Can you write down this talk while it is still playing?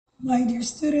My dear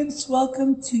students,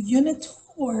 welcome to Unit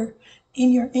 4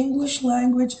 in your English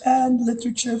Language and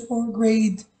Literature for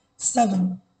Grade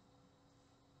 7.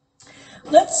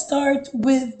 Let's start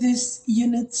with this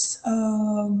unit's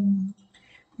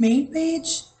main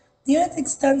page. The unit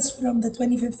extends from the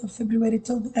 25th of February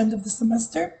till the end of the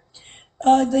semester.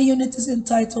 The unit is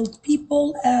entitled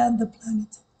People and the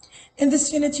Planet. In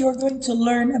this unit, you're going to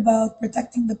learn about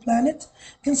protecting the planet,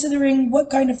 considering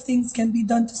what kind of things can be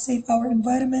done to save our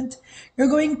environment. You're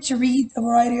going to read a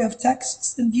variety of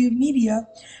texts and view media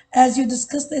as you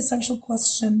discuss the essential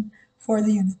question for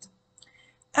the unit.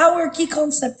 Our key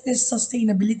concept is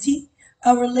sustainability.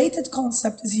 Our related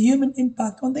concept is human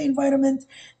impact on the environment,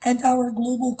 and our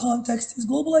global context is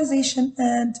globalization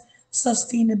and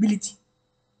sustainability.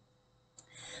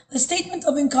 The statement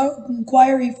of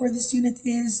inquiry for this unit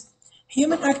is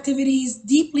human activities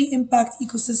deeply impact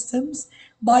ecosystems,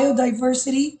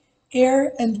 biodiversity,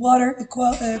 air and water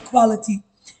quality,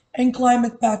 and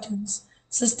climate patterns.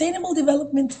 Sustainable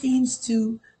development aims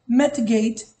to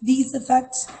mitigate these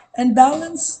effects and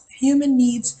balance human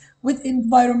needs with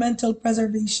environmental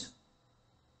preservation.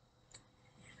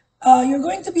 You're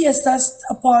going to be assessed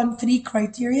upon three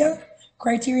criteria.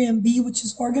 Criterion B, which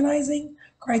is organizing,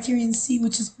 criterion C,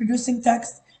 which is producing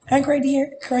text, and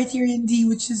criterion D,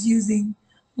 which is using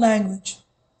language.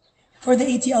 For the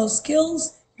ATL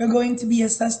skills, you're going to be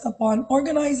assessed upon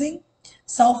organizing,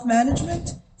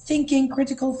 self-management, thinking,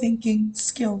 critical thinking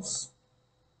skills.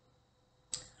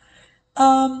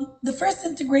 The first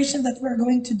integration that we're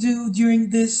going to do during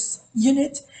this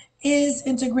unit is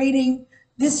integrating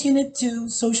this unit to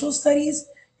social studies.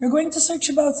 You're going to search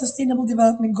about sustainable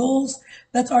development goals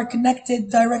that are connected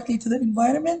directly to the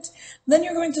environment. Then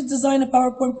you're going to design a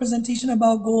PowerPoint presentation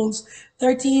about goals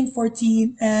 13,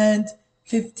 14, and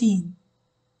 15.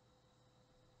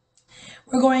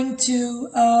 We're going to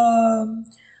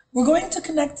we're going to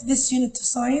connect this unit to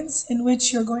science, in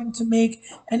which you're going to make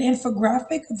an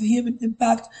infographic of human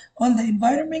impact on the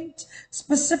environment,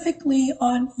 specifically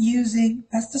on using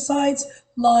pesticides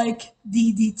like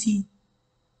DDT.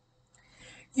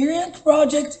 Your unit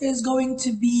project is going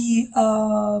to be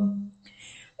a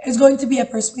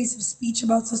persuasive speech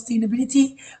about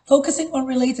sustainability, focusing on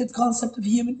related concept of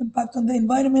human impact on the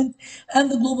environment and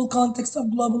the global context of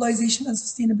globalization and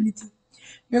sustainability.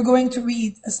 You're going to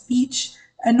read a speech,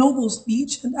 a noble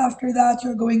speech, and after that,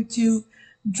 you're going to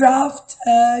draft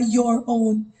your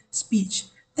own speech.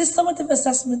 This summative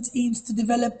assessment aims to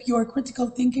develop your critical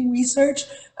thinking, research,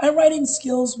 and writing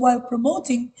skills while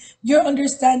promoting your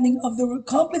understanding of the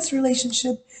complex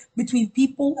relationship between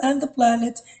people and the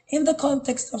planet in the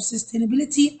context of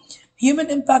sustainability, human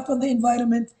impact on the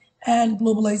environment, and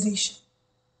globalization.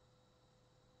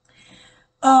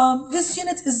 This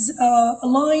unit is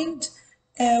aligned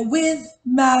with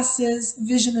MAS's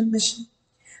vision and mission.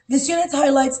 This unit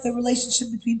highlights the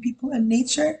relationship between people and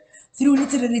nature through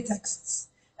literary texts,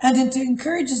 and it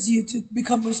encourages you to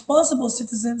become responsible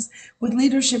citizens with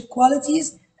leadership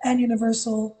qualities and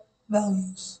universal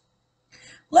values.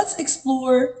 Let's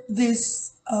explore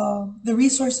the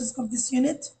resources of this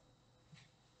unit.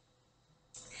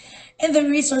 In the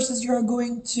resources, you're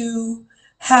going to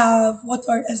have what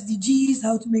are SDGs,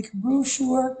 how to make a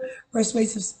brochure,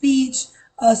 persuasive speech,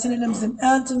 synonyms and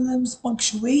antonyms,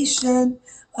 punctuation,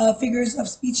 figures of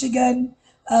speech again,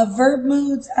 verb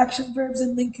moods, action verbs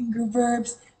and linking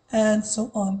verbs, and so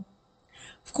on.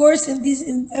 Of course,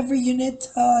 in every unit,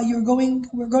 we're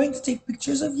going to take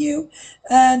pictures of you,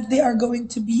 and they are going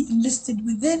to be listed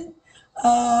within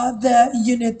the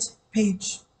unit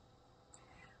page.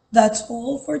 That's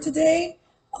all for today.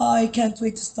 I can't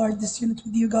wait to start this unit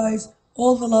with you guys.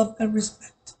 All the love and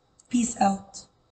respect. Peace out.